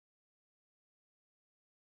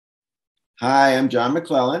Hi, I'm Jon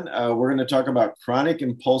McClellan. We're going to talk about chronic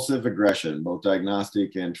impulsive aggression, both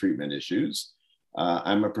diagnostic and treatment issues.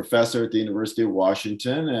 I'm a professor at the University of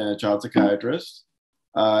Washington and a child psychiatrist.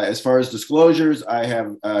 As far as disclosures, I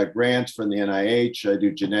have grants from the NIH. I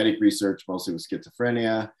do genetic research, mostly with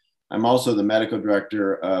schizophrenia. I'm also the medical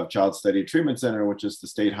director of Child Study Treatment Center, which is the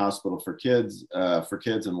state hospital for kids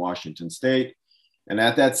in Washington State. And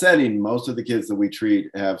at that setting, most of the kids that we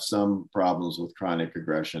treat have some problems with chronic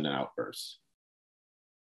aggression and outbursts.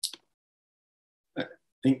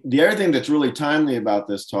 The other thing that's really timely about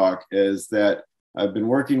this talk is that I've been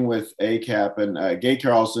working with ACAP and Gay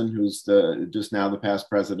Carlson, who's just now the past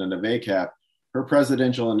president of ACAP. Her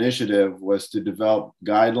presidential initiative was to develop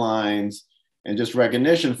guidelines and just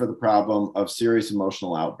recognition for the problem of serious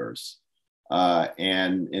emotional outbursts.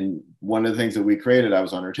 And one of the things that we created, I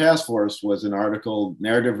was on her task force, was an article,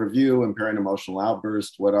 Narrative Review, Impairing Emotional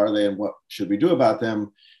Outbursts. What are they and what should we do about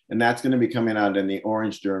them? And that's going to be coming out in the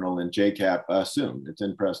Orange Journal and JCAP soon. It's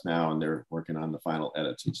in press now and they're working on the final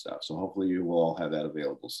edits and stuff. So hopefully you will all have that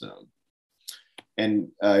available soon. And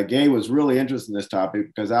Gay was really interested in this topic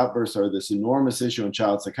because outbursts are this enormous issue in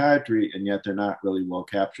child psychiatry, and yet they're not really well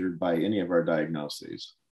captured by any of our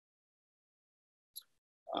diagnoses.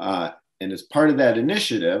 And as part of that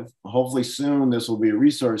initiative, hopefully soon this will be a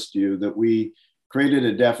resource to you, that we created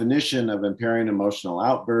a definition of impairing emotional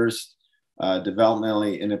outbursts,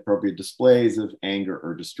 developmentally inappropriate displays of anger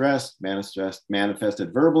or distress,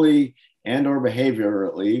 manifested verbally and or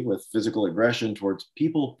behaviorally with physical aggression towards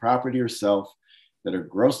people, property, or self that are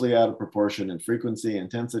grossly out of proportion in frequency,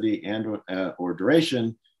 intensity, and or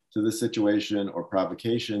duration to the situation or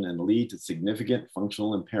provocation and lead to significant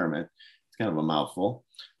functional impairment. It's kind of a mouthful.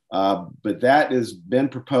 But that has been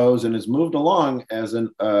proposed and has moved along as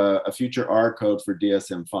a future R code for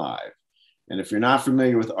DSM-5. And if you're not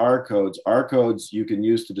familiar with R codes you can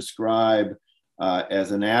use to describe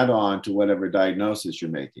as an add-on to whatever diagnosis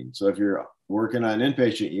you're making. So if you're working on an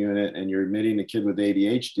inpatient unit and you're admitting a kid with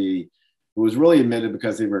ADHD who was really admitted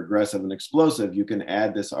because they were aggressive and explosive, you can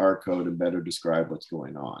add this R code and better describe what's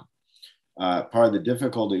going on. Part of the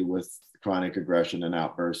difficulty with chronic aggression and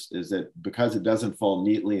outbursts is that because it doesn't fall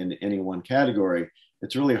neatly into any one category,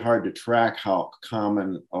 it's really hard to track how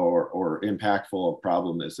common or impactful a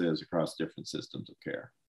problem this is across different systems of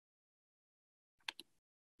care.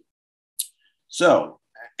 So,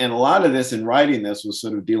 and a lot of this in writing this was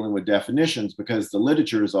sort of dealing with definitions because the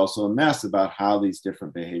literature is also a mess about how these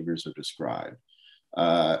different behaviors are described.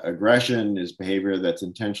 Aggression is behavior that's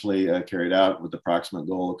intentionally carried out with the proximate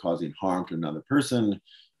goal of causing harm to another person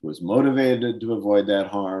who is motivated to avoid that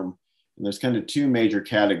harm. And there's kind of two major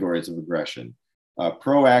categories of aggression.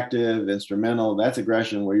 Proactive, instrumental, that's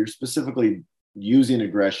aggression where you're specifically using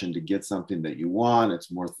aggression to get something that you want.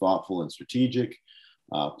 It's more thoughtful and strategic,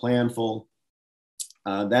 planful.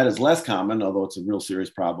 That is less common, although it's a real serious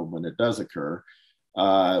problem when it does occur.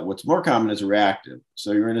 What's more common is reactive.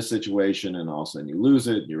 So you're in a situation and all of a sudden you lose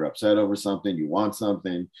it, you're upset over something, you want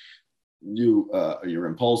something, you're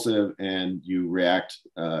impulsive and you react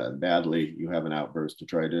badly. You have an outburst to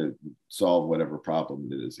try to solve whatever problem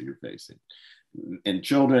it is that you're facing. In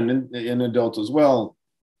children and adults as well,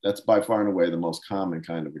 that's by far and away the most common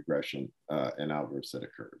kind of aggression and outburst that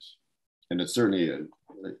occurs. And it's certainly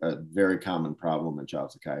a very common problem in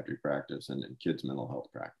child psychiatry practice and in kids' mental health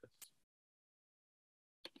practice.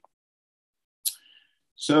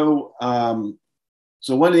 So,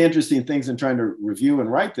 so one of the interesting things in trying to review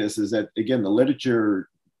and write this is that, again, the literature,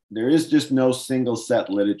 there is just no single set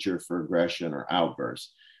literature for aggression or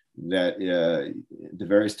outbursts. That the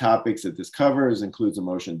various topics that this covers includes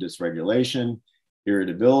emotion dysregulation,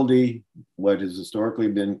 irritability, what has historically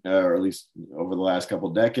been, or at least over the last couple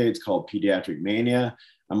of decades, called pediatric mania.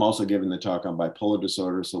 I'm also giving the talk on bipolar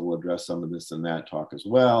disorder, so we'll address some of this in that talk as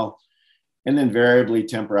well. And then variably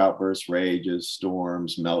temper outbursts, rages,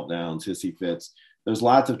 storms, meltdowns, hissy fits. There's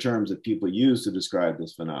lots of terms that people use to describe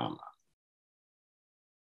this phenomenon.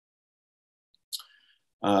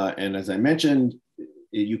 And as I mentioned,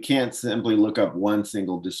 you can't simply look up one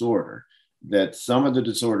single disorder. That some of the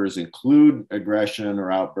disorders include aggression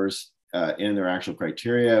or outbursts in their actual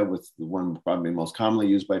criteria, with the one probably most commonly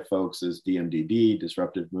used by folks is DMDD,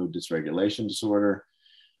 disruptive mood dysregulation disorder.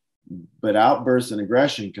 But outbursts and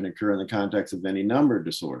aggression can occur in the context of any number of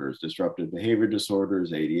disorders: disruptive behavior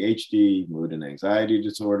disorders, ADHD, mood and anxiety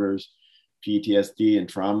disorders, PTSD and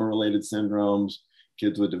trauma-related syndromes,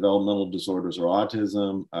 kids with developmental disorders or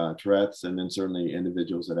autism, Tourette's, and then certainly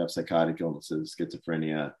individuals that have psychotic illnesses,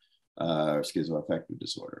 schizophrenia, or schizoaffective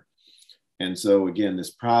disorder. And so again, this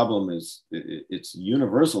problem it's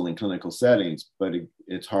universal in clinical settings, but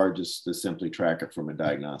it's hard just to simply track it from a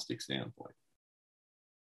diagnostic standpoint.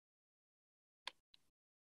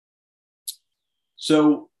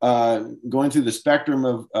 So going through the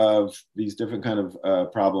spectrum of these different kind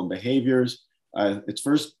of problem behaviors, it's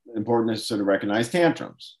first important to sort of recognize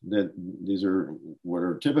tantrums. That these are what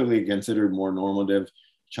are typically considered more normative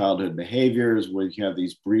childhood behaviors, where you have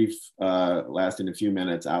these brief, lasting a few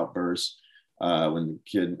minutes outbursts when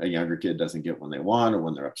a younger kid doesn't get what they want, or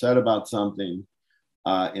when they're upset about something.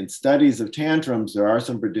 In studies of tantrums, there are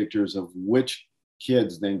some predictors of which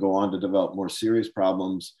kids then go on to develop more serious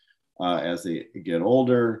problems as they get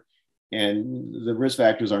older. And the risk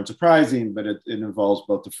factors aren't surprising, but it involves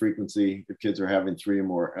both the frequency, if kids are having 3 or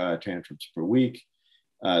more tantrums per week,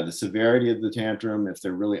 the severity of the tantrum, if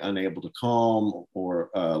they're really unable to calm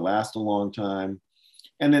or last a long time,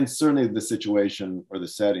 and then certainly the situation or the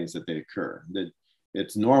settings that they occur. That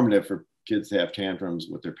it's normative for kids to have tantrums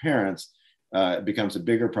with their parents. It becomes a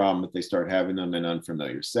bigger problem if they start having them in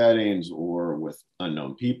unfamiliar settings or with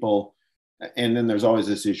unknown people. And then there's always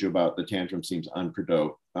this issue about the tantrum seems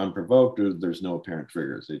unprovoked, or there's no apparent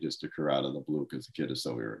triggers. They just occur out of the blue because the kid is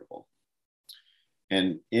so irritable.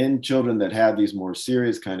 And in children that have these more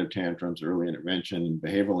serious kind of tantrums, early intervention,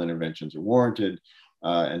 behavioral interventions are warranted,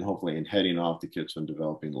 and hopefully in heading off the kids from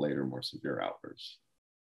developing later, more severe outbursts.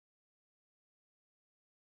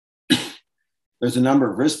 There's a number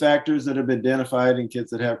of risk factors that have been identified in kids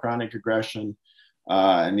that have chronic aggression.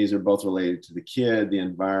 And these are both related to the kid, the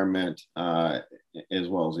environment, as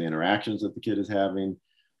well as the interactions that the kid is having.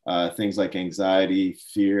 Things like anxiety,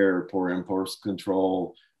 fear, poor impulse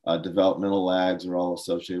control, developmental lags are all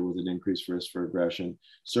associated with an increased risk for aggression.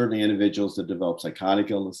 Certainly individuals that develop psychotic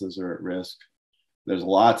illnesses are at risk. There's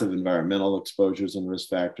lots of environmental exposures and risk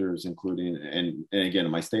factors, including, and again,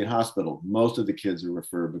 in my state hospital, most of the kids are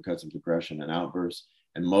referred because of aggression and outbursts.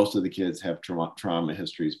 And most of the kids have trauma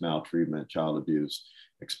histories, maltreatment, child abuse,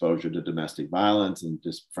 exposure to domestic violence, and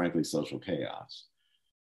just frankly, social chaos.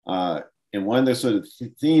 And one of the sort of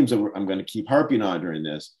themes that I'm going to keep harping on during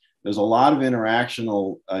this, there's a lot of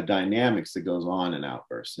interactional dynamics that goes on in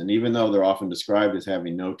outbursts. And even though they're often described as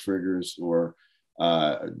having no triggers or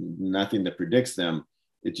nothing that predicts them,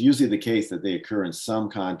 it's usually the case that they occur in some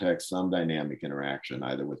context, some dynamic interaction,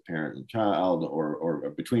 either with parent and child,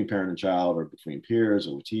 or between parent and child, or between peers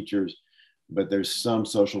or with teachers. But there's some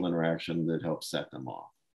social interaction that helps set them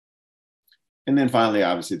off. And then finally,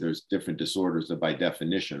 obviously, there's different disorders that by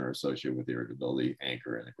definition are associated with irritability,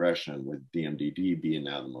 anger, and aggression, with DMDD being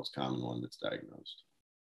now the most common one that's diagnosed.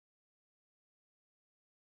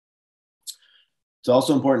 It's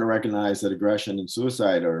also important to recognize that aggression and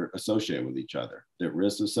suicide are associated with each other. That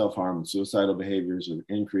risks of self-harm and suicidal behaviors are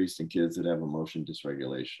increased in kids that have emotion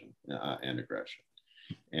dysregulation and aggression.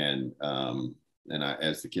 And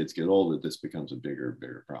as the kids get older, this becomes a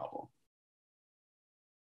bigger problem.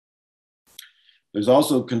 There's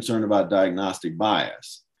also concern about diagnostic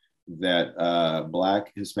bias, that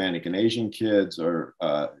Black, Hispanic, and Asian kids are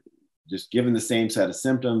just given the same set of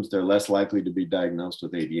symptoms, they're less likely to be diagnosed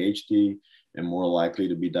with ADHD and more likely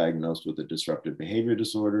to be diagnosed with a disruptive behavior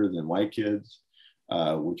disorder than white kids,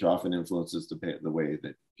 which often influences the way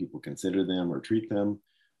that people consider them or treat them.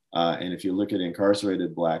 And if you look at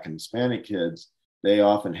incarcerated Black and Hispanic kids, they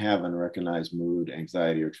often have unrecognized mood,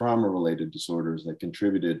 anxiety, or trauma-related disorders that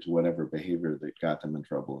contributed to whatever behavior that got them in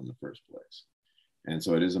trouble in the first place. And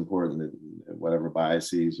so it is important that whatever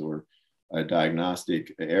biases or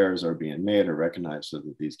diagnostic errors are being made or recognized so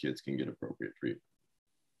that these kids can get appropriate treatment.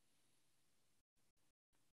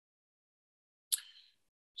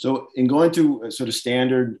 So in going to sort of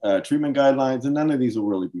standard treatment guidelines, and none of these will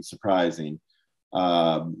really be surprising,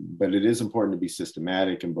 but it is important to be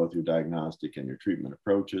systematic in both your diagnostic and your treatment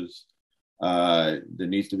approaches. There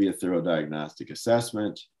needs to be a thorough diagnostic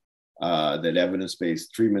assessment, that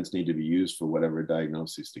evidence-based treatments need to be used for whatever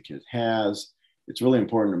diagnosis the kid has. It's really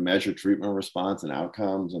important to measure treatment response and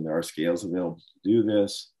outcomes, and there are scales available to do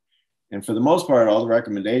this. And for the most part, all the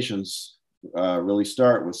recommendations really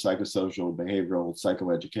start with psychosocial, behavioral,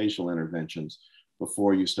 psychoeducational interventions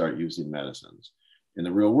before you start using medicines. In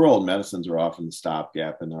the real world, medicines are often the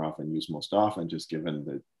stopgap, and they're often used most often just given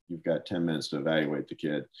that you've got 10 minutes to evaluate the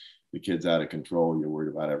kid. The kid's out of control, you're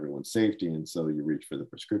worried about everyone's safety, and so you reach for the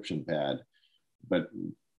prescription pad. But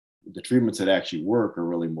the treatments that actually work are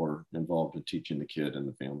really more involved in teaching the kid and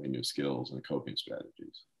the family new skills and coping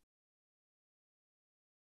strategies.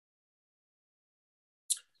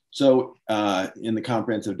 So in the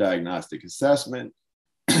comprehensive diagnostic assessment,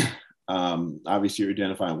 Obviously, you're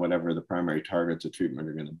identifying whatever the primary targets of treatment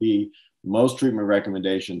are going to be. Most treatment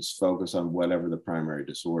recommendations focus on whatever the primary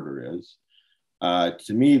disorder is.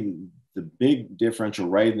 To me, the big differential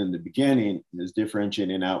right in the beginning is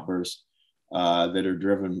differentiating outbursts that are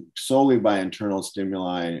driven solely by internal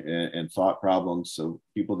stimuli and thought problems. So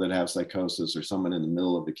people that have psychosis or someone in the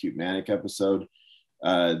middle of acute manic episode,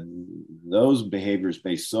 those behaviors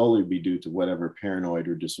may solely be due to whatever paranoid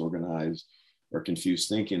or disorganized or confused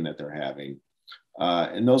thinking that they're having.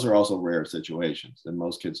 And those are also rare situations, and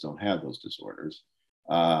most kids don't have those disorders.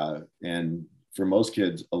 And for most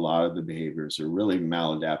kids, a lot of the behaviors are really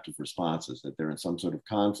maladaptive responses, that they're in some sort of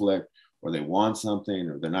conflict, or they want something,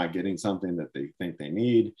 or they're not getting something that they think they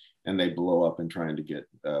need, and they blow up in trying to get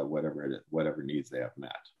whatever needs they have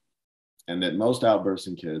met. And that most outbursts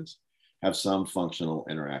in kids have some functional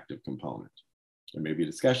interactive component. There may be a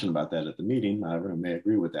discussion about that at the meeting. Not everyone may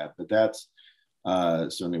agree with that, but that's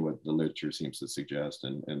certainly what the literature seems to suggest,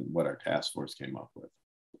 and what our task force came up with.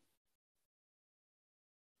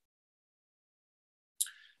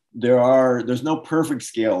 There's no perfect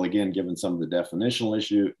scale, again, given some of the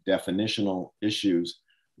definitional issues,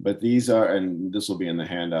 but these are, and this will be in the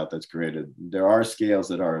handout that's created, there are scales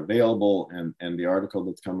that are available, and the article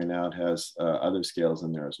that's coming out has other scales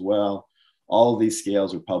in there as well. All of these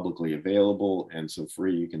scales are publicly available, and so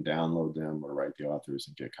free. You can download them or write the authors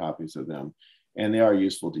and get copies of them, and they are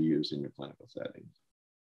useful to use in your clinical settings.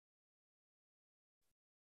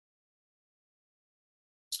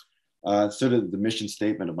 Sort of the mission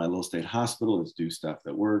statement of my little state hospital is do stuff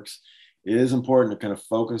that works. It is important to kind of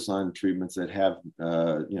focus on treatments that have,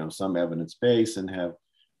 some evidence base and have,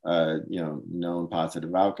 known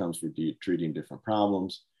positive outcomes for treating different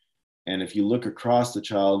problems. And if you look across the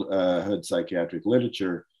childhood psychiatric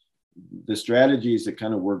literature, the strategies that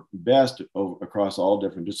kind of work best across all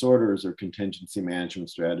different disorders are contingency management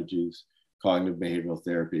strategies, cognitive behavioral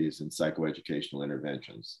therapies, and psychoeducational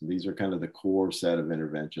interventions. These are kind of the core set of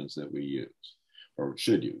interventions that we use or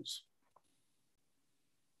should use.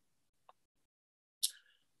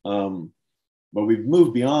 But we've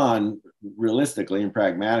moved beyond realistically and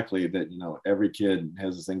pragmatically that, every kid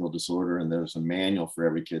has a single disorder and there's a manual for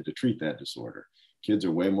every kid to treat that disorder. Kids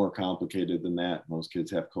are way more complicated than that. Most kids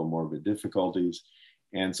have comorbid difficulties.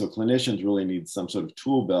 And so clinicians really need some sort of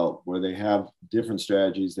tool belt where they have different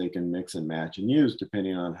strategies they can mix and match and use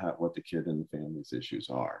depending on what the kid and the family's issues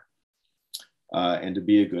are. And to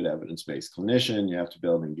be a good evidence-based clinician, you have to be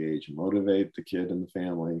able to engage and motivate the kid and the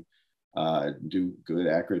family, do good,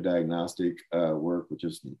 accurate diagnostic work, which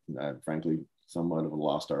is frankly somewhat of a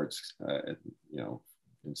lost arts,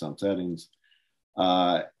 in some settings.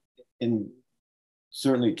 And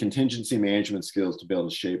certainly contingency management skills to be able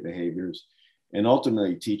to shape behaviors. And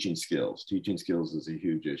ultimately, teaching skills. Teaching skills is a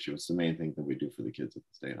huge issue. It's the main thing that we do for the kids at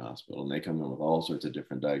the state hospital. And they come in with all sorts of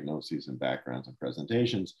different diagnoses and backgrounds and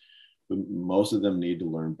presentations, but most of them need to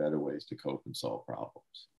learn better ways to cope and solve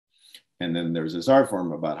problems. And then there's this art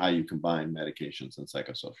form about how you combine medications and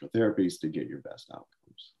psychosocial therapies to get your best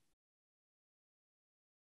outcomes.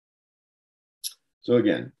 So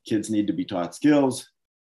again, kids need to be taught skills.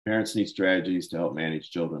 Parents need strategies to help manage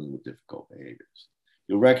children with difficult behaviors.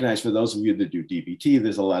 You'll recognize, for those of you that do DBT,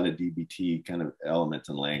 there's a lot of DBT kind of elements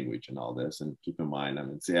and language and all this. And keep in mind, I'm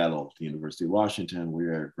in Seattle at the University of Washington. We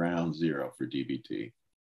are at ground zero for DBT.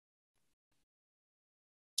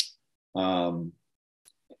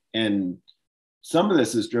 And some of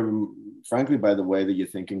this is driven, frankly, by the way that you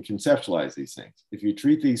think and conceptualize these things. If you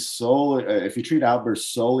treat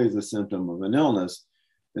outbursts solely as a symptom of an illness,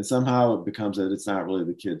 then somehow it becomes that it's not really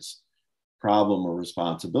the kid's problem or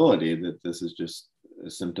responsibility, that this is just a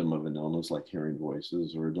symptom of an illness like hearing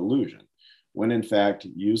voices or a delusion. When in fact,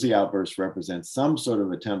 usually outbursts represent some sort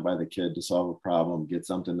of attempt by the kid to solve a problem, get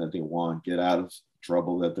something that they want, get out of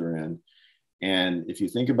trouble that they're in. And if you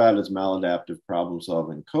think about it as maladaptive problem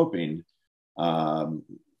solving coping,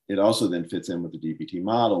 it also then fits in with the DBT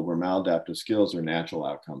model, where maladaptive skills are natural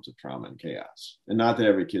outcomes of trauma and chaos. And not that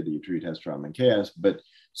every kid that you treat has trauma and chaos, but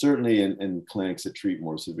certainly in clinics that treat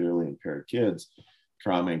more severely impaired kids,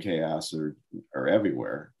 trauma and chaos are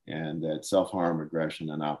everywhere. And that self-harm,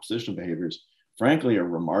 aggression, and oppositional behaviors, frankly, are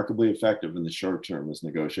remarkably effective in the short term as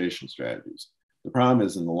negotiation strategies. The problem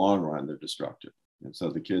is, in the long run, they're destructive. And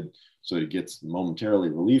so the kid sort of gets momentarily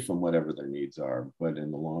relief from whatever their needs are, but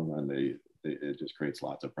in the long run, it just creates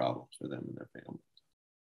lots of problems for them and their families.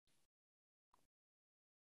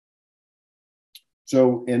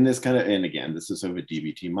 So in this kind of, and again, this is sort of a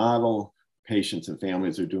DBT model. Patients and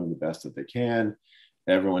families are doing the best that they can.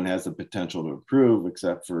 Everyone has the potential to improve,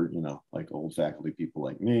 except for, like old faculty people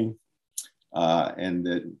like me. and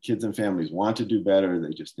that kids and families want to do better,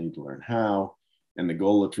 they just need to learn how. And the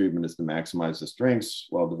goal of treatment is to maximize the strengths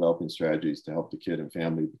while developing strategies to help the kid and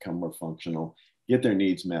family become more functional, get their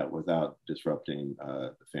needs met without disrupting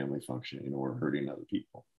the family functioning or hurting other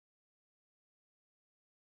people.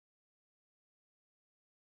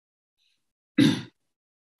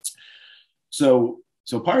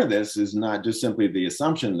 So part of this is not just simply the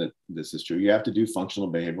assumption that this is true. You have to do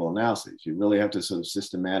functional behavioral analyses. You really have to sort of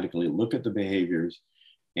systematically look at the behaviors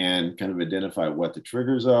and kind of identify what the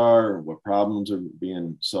triggers are, what problems are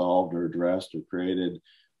being solved or addressed or created,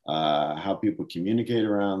 how people communicate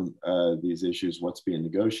around these issues, what's being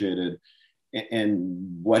negotiated,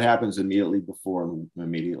 and what happens immediately before and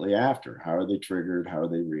immediately after. How are they triggered? How are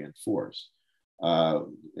they reinforced?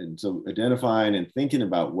 And so identifying and thinking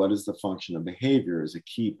about what is the function of behavior is a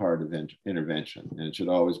key part of intervention. And it should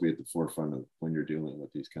always be at the forefront of when you're dealing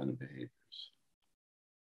with these kind of behaviors.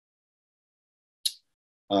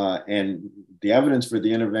 And the evidence for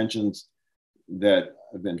the interventions that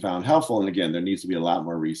have been found helpful, and again, there needs to be a lot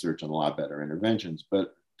more research and a lot better interventions,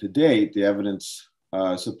 but to date, the evidence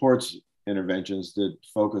supports interventions that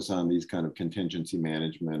focus on these kind of contingency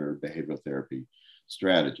management or behavioral therapy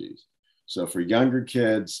strategies. So for younger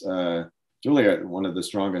kids, it's really one of the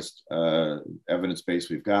strongest evidence base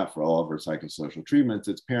we've got for all of our psychosocial treatments.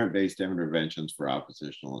 It's parent-based interventions for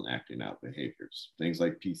oppositional and acting out behaviors. Things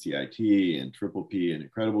like PCIT and Triple P and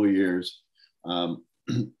Incredible Years.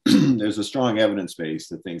 There's a strong evidence base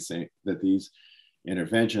that thinks that these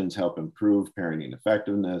interventions help improve parenting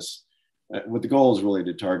effectiveness, with the goal is really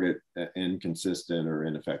to target inconsistent or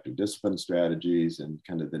ineffective discipline strategies and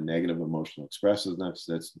kind of the negative emotional expressiveness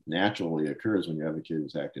that naturally occurs when you have a kid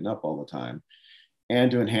who's acting up all the time, and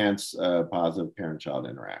to enhance positive parent-child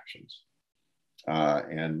interactions.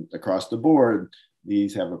 And across the board,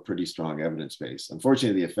 these have a pretty strong evidence base.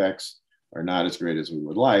 Unfortunately, the effects are not as great as we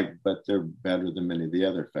would like, but they're better than many of the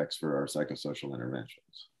other effects for our psychosocial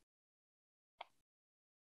interventions.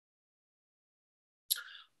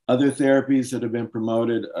 Other therapies that have been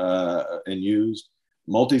promoted and used,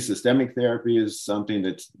 multi-systemic therapy is something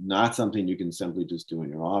that's not something you can simply just do in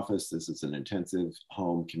your office. This is an intensive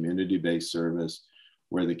home community-based service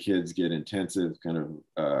where the kids get intensive kind of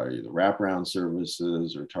either wraparound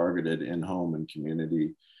services or targeted in-home and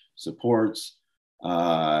community supports.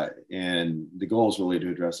 And the goal is really to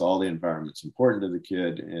address all the environments important to the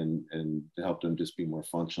kid and to help them just be more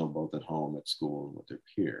functional both at home, at school, and with their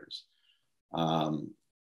peers.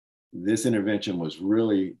 This intervention was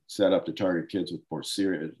really set up to target kids with more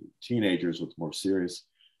serious, teenagers with more serious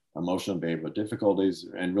emotional and behavioral difficulties,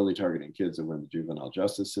 and really targeting kids that were in the juvenile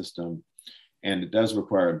justice system. And it does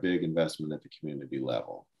require a big investment at the community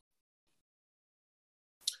level.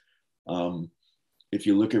 If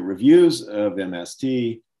you look at reviews of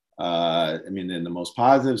MST, I mean, in the most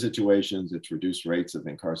positive situations, it's reduced rates of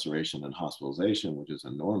incarceration and hospitalization, which is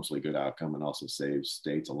an enormously good outcome and also saves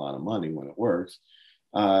states a lot of money when it works.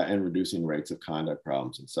 And reducing rates of conduct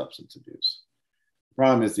problems and substance abuse. The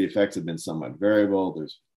problem is the effects have been somewhat variable.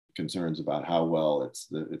 There's concerns about how well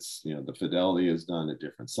the fidelity is done at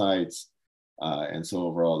different sites. And so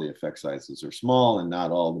overall the effect sizes are small and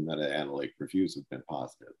not all the meta-analytic reviews have been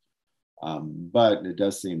positive. But it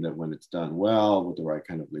does seem that when it's done well with the right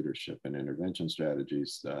kind of leadership and intervention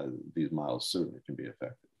strategies, these models certainly can be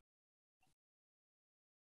effective.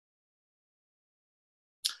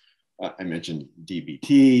 I mentioned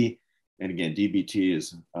DBT, and again, DBT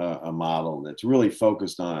is a model that's really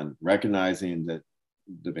focused on recognizing that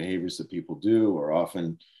the behaviors that people do are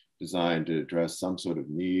often designed to address some sort of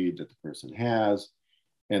need that the person has,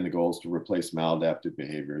 and the goal is to replace maladaptive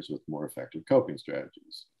behaviors with more effective coping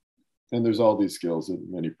strategies. And there's all these skills that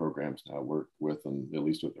many programs now work with, and at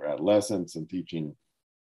least with their adolescents, and teaching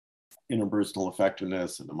interpersonal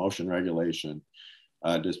effectiveness and emotion regulation,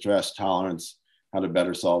 distress tolerance, how to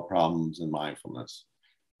better solve problems, and mindfulness.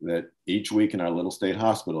 That each week in our little state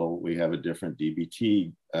hospital, we have a different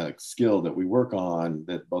DBT skill that we work on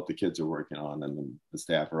that both the kids are working on, and then the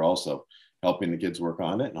staff are also helping the kids work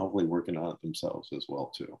on it and hopefully working on it themselves as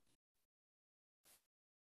well too.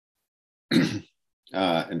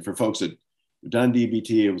 And for folks that have done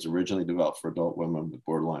DBT, it was originally developed for adult women with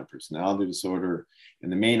borderline personality disorder.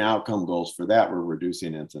 And the main outcome goals for that were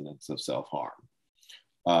reducing incidence of self-harm.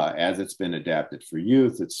 As it's been adapted for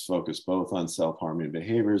youth, it's focused both on self-harming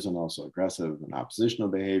behaviors and also aggressive and oppositional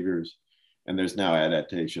behaviors. And there's now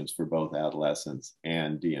adaptations for both adolescents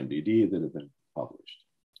and DMDD that have been published.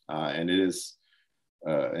 And it is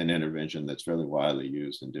an intervention that's fairly widely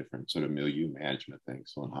used in different sort of milieu management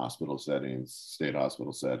things. So in hospital settings, state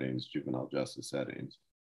hospital settings, juvenile justice settings,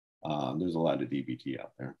 there's a lot of DBT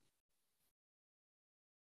out there.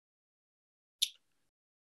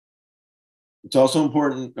 It's also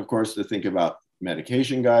important, of course, to think about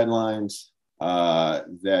medication guidelines.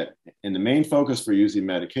 That and the main focus for using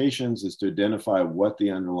medications is to identify what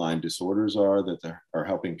the underlying disorders are that are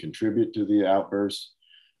helping contribute to the outbursts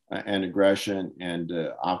and aggression, and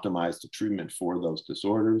optimize the treatment for those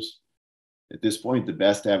disorders. At this point, the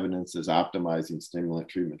best evidence is optimizing stimulant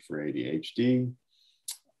treatment for ADHD.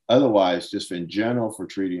 Otherwise, just in general for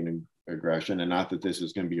treating aggression, and not that this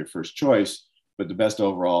is going to be your first choice, but the best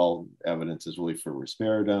overall evidence is really for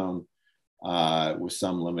risperidone, with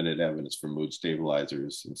some limited evidence for mood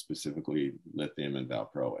stabilizers, and specifically lithium and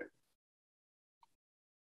valproate.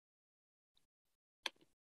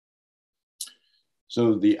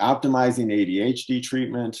 So the optimizing ADHD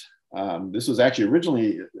treatment, this was actually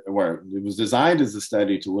originally, where it was designed as a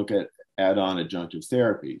study to look at add-on adjunctive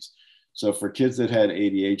therapies. So for kids that had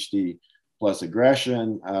ADHD plus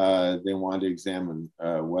aggression, they wanted to examine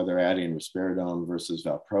whether adding risperidone versus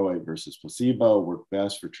valproate versus placebo worked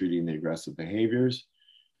best for treating the aggressive behaviors.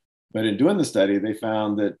 But in doing the study, they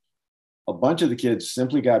found that a bunch of the kids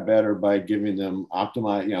simply got better by giving them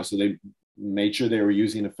optimized, so they made sure they were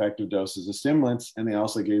using effective doses of stimulants, and they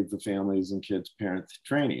also gave the families and kids parent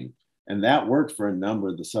training. And that worked for a number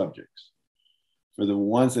of the subjects. For the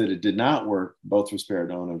ones that it did not work, both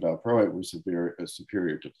risperidone and valproate were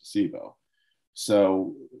superior to placebo.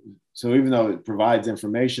 So even though it provides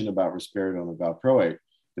information about risperidone and valproate,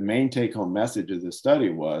 the main take-home message of this study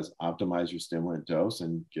was optimize your stimulant dose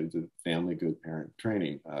and give the family good parent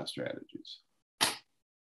training strategies.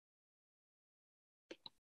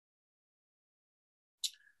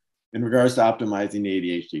 In regards to optimizing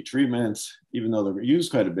ADHD treatments, even though they're used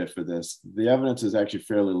quite a bit for this, the evidence is actually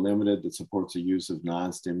fairly limited that supports the use of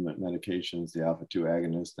non-stimulant medications, the alpha-2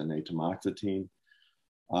 agonist and atomoxetine.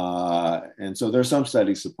 And so there are some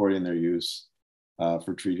studies supporting their use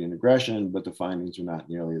for treating aggression, but the findings are not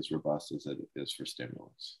nearly as robust as it is for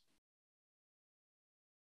stimulants.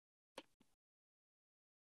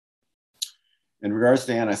 In regards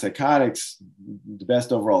to antipsychotics, the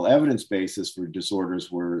best overall evidence basis for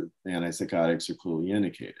disorders where antipsychotics are clearly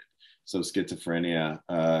indicated. So schizophrenia,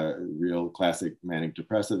 real classic manic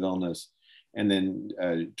depressive illness, and then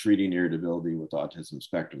treating irritability with autism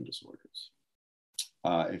spectrum disorders.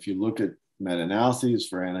 If you look at meta-analyses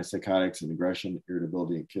for antipsychotics and aggression,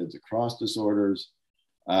 irritability in kids across disorders,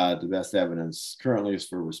 the best evidence currently is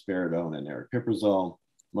for risperidone and aripiprazole.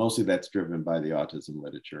 Mostly that's driven by the autism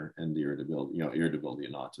literature and the irritability, irritability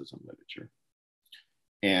in autism literature.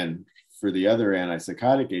 And for the other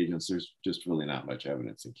antipsychotic agents, there's just really not much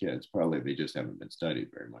evidence in kids. Probably they just haven't been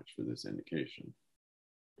studied very much for this indication.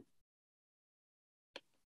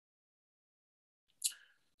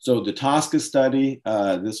 So the TOSCA study,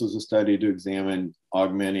 this was a study to examine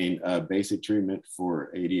augmenting basic treatment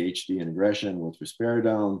for ADHD and aggression with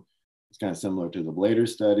risperidone. It's kind of similar to the Blader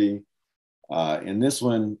study. In this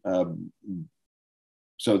one,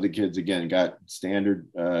 so the kids, again, got standard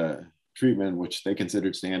treatment, which they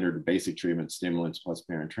considered standard basic treatment, stimulants plus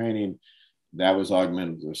parent training. That was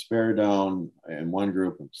augmented with risperidone in one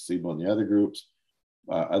group and placebo in the other groups.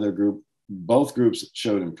 Both groups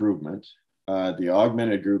showed improvement. The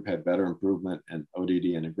augmented group had better improvement in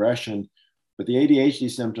ODD and aggression, but the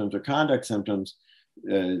ADHD symptoms or conduct symptoms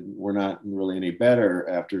were not really any better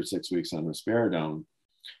after 6 weeks on risperidone.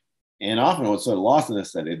 And often what's sort of lost in this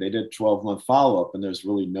study, they did 12-month follow-up and there's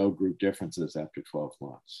really no group differences after 12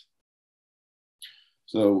 months.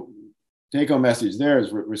 So take-home message there is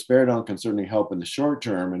risperidone can certainly help in the short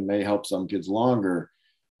term and may help some kids longer,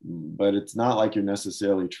 but it's not like you're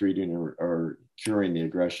necessarily treating or curing the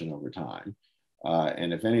aggression over time.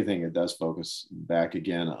 And if anything, it does focus back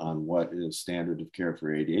again on what is standard of care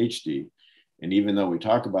for ADHD. And even though we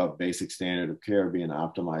talk about basic standard of care being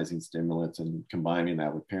optimizing stimulants and combining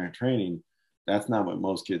that with parent training, that's not what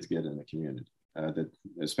most kids get in the community,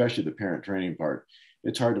 especially the parent training part.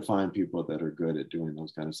 It's hard to find people that are good at doing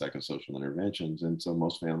those kind of psychosocial interventions. And so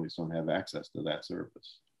most families don't have access to that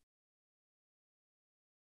service.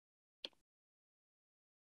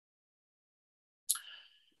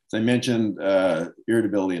 As I mentioned,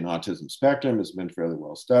 irritability in autism spectrum has been fairly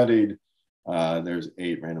well studied. There's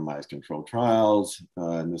 8 randomized controlled trials,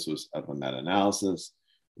 and this was of a meta-analysis,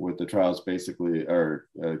 with the trials basically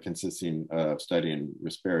consisting of studying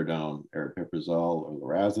risperidone, aripiprazole, or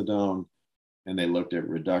lorazepam, and they looked at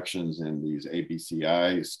reductions in these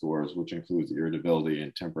ABCI scores, which includes irritability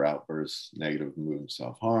and temper outbursts, negative mood, and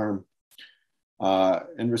self-harm.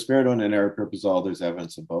 In risperidone and aripiprazole, there's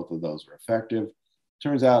evidence that both of those are effective.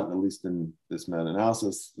 Turns out, at least in this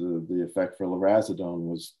meta-analysis, the effect for lorazepam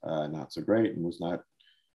was not so great and was not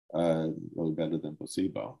really better than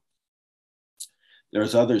placebo.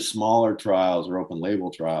 There's other smaller trials or open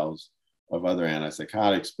label trials of other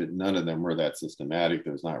antipsychotics, but none of them were that systematic.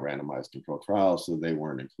 There's not randomized controlled trials, so they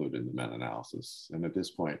weren't included in the meta-analysis. And at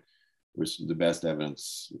this point, the best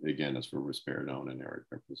evidence, again, is for risperidone and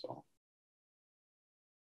aripiprazole.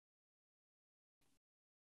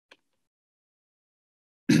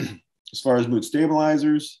 As far as mood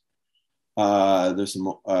stabilizers, there's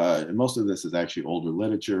some, most of this is actually older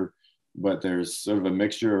literature, but there's sort of a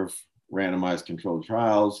mixture of randomized controlled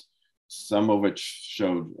trials, some of which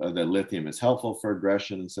showed that lithium is helpful for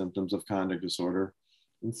aggression and symptoms of conduct disorder.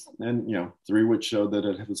 And 3 which showed that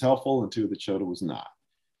it was helpful and 2 that showed it was not.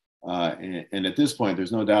 And at this point,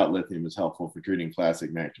 there's no doubt lithium is helpful for treating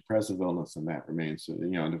classic manic depressive illness, and that remains. So,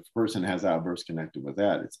 if a person has outbursts connected with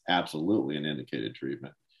that, it's absolutely an indicated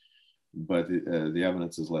treatment. But the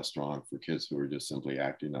evidence is less strong for kids who are just simply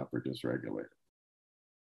acting up or dysregulated.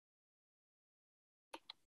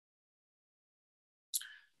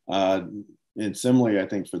 And similarly, I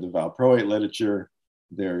think for the valproate literature,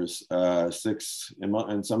 there's 6,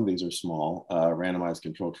 and some of these are small, randomized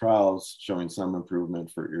controlled trials showing some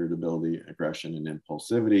improvement for irritability, aggression, and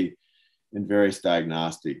impulsivity in various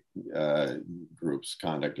diagnostic groups: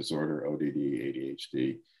 conduct disorder, ODD,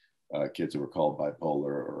 ADHD, kids who were called bipolar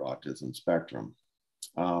or autism spectrum.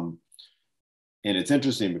 And it's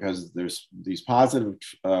interesting because there's these positive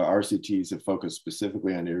RCTs that focus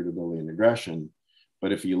specifically on irritability and aggression.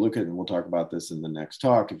 But if you look at, and we'll talk about this in the next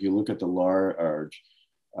talk, if you look at the large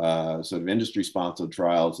sort of industry-sponsored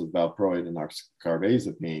trials of valproate and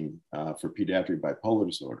carbazepine for pediatric bipolar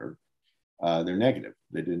disorder, they're negative.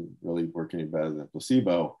 They didn't really work any better than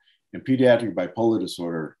placebo. And pediatric bipolar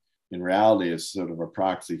disorder, in reality, is sort of a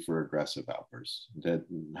proxy for aggressive outbursts. That,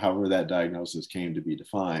 however that diagnosis came to be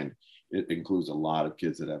defined, it includes a lot of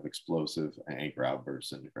kids that have explosive anger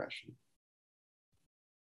outbursts and aggression.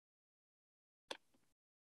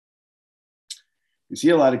 You see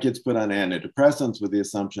a lot of kids put on antidepressants with the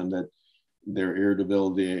assumption that their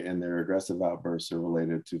irritability and their aggressive outbursts are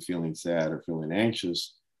related to feeling sad or feeling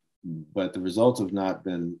anxious, but the results have not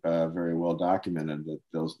been very well documented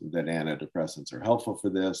that antidepressants are helpful for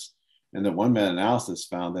this, and that one meta-analysis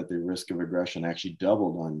found that the risk of aggression actually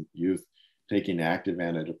doubled on youth taking active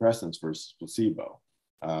antidepressants versus placebo.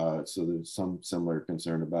 So there's some similar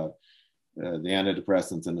concern about the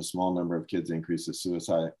antidepressants in a small number of kids increases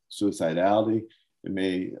suicidality. It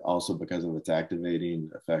may also, because of its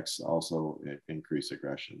activating effects, also increase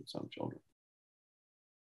aggression in some children.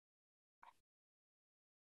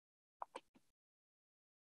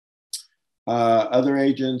 Other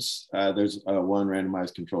agents, there's one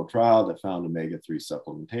randomized controlled trial that found omega-3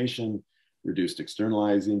 supplementation reduced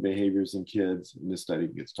externalizing behaviors in kids. And this study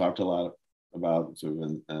gets talked a lot about sort of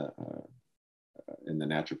in the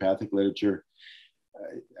naturopathic literature.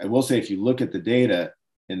 I will say, if you look at the data,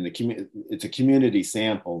 it's a community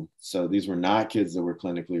sample. So these were not kids that were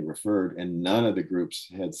clinically referred, and none of the groups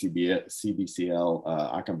had CBCL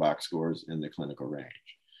Achenbach scores in the clinical range.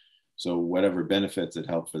 So whatever benefits it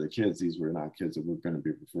helped for the kids, these were not kids that were going to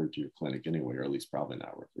be referred to your clinic anyway, or at least probably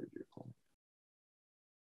not referred to your clinic.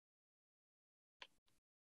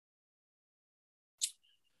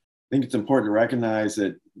 I think it's important to recognize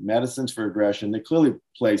that medicines for aggression, they clearly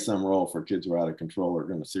play some role for kids who are out of control or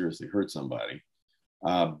going to seriously hurt somebody.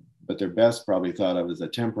 But they're best probably thought of as a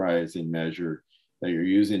temporizing measure that you're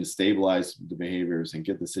using to stabilize the behaviors and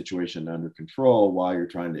get the situation under control while you're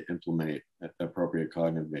trying to implement appropriate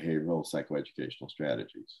cognitive behavioral psychoeducational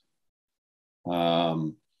strategies.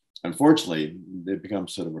 Unfortunately, it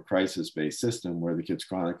becomes sort of a crisis-based system where the kid's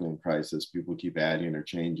chronically in crisis, people keep adding or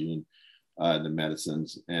changing the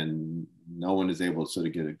medicines, and no one is able to sort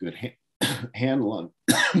of get a good handle on,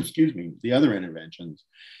 excuse me, the other interventions.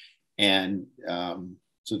 And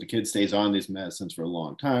so the kid stays on these medicines for a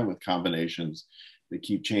long time with combinations that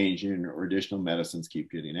keep changing, or additional medicines keep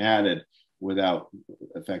getting added without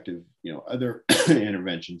effective, other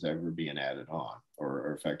interventions ever being added on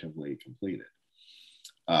or effectively completed.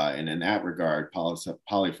 And in that regard,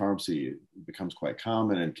 polypharmacy becomes quite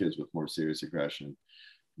common in kids with more serious aggression,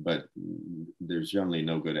 but there's generally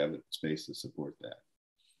no good evidence base to support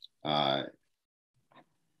that.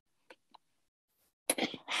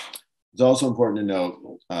 It's also important to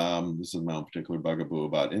note, this is my own particular bugaboo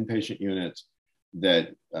about inpatient units,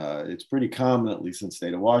 that it's pretty common, at least in the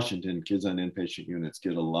state of Washington, kids on inpatient units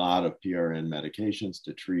get a lot of PRN medications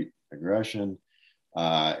to treat aggression.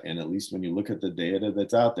 And at least when you look at the data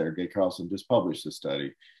that's out there, Gay Carlson just published a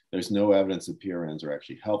study, there's no evidence that PRNs are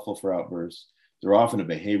actually helpful for outbursts. They're often a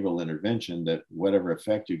behavioral intervention that whatever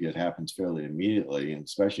effect you get happens fairly immediately, and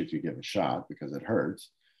especially if you give a shot because it hurts.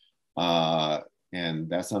 And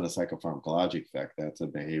that's not a psychopharmacologic effect, that's a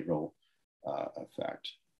behavioral effect.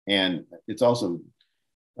 And it's also,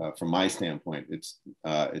 from my standpoint, it's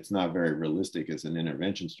not very realistic as an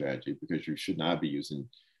intervention strategy, because you should not be using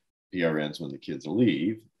PRNs when the kids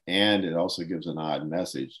leave. And it also gives an odd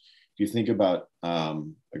message. If you think about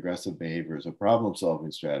aggressive behavior as a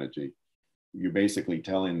problem-solving strategy, you're basically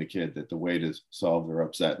telling the kid that the way to solve their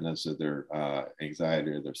upsetness or their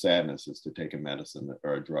anxiety or their sadness is to take a medicine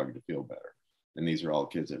or a drug to feel better. And these are all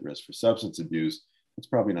kids at risk for substance abuse. It's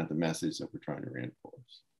probably not the message that we're trying to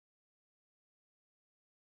reinforce.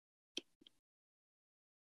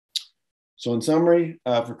 So in summary,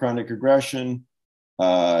 for chronic aggression,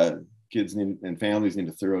 kids and families need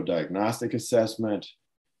a thorough diagnostic assessment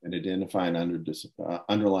and identifying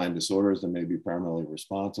underlying disorders that may be primarily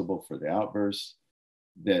responsible for the outbursts.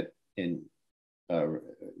 That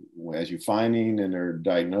as you're finding and are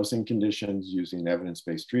diagnosing conditions, using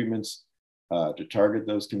evidence-based treatments to target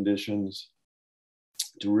those conditions.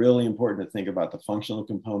 It's really important to think about the functional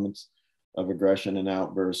components of aggression and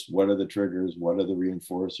outbursts. What are the triggers? What are the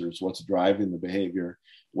reinforcers? What's driving the behavior?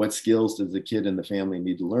 What skills does the kid and the family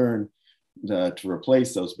need to learn to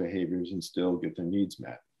replace those behaviors and still get their needs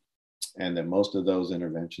met? And that most of those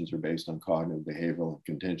interventions are based on cognitive, behavioral, and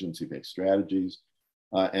contingency-based strategies.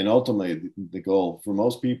 And ultimately, the goal for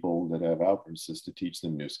most people that have outbursts is to teach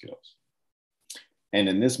them new skills. And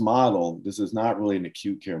in this model, this is not really an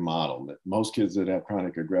acute care model. That most kids that have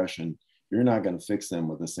chronic aggression, you're not going to fix them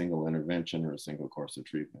with a single intervention or a single course of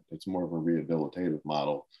treatment. It's more of a rehabilitative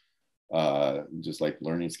model. Just like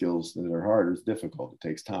learning skills that are hard is difficult. It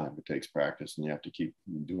takes time, it takes practice, and you have to keep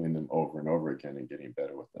doing them over and over again and getting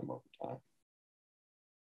better with them over time.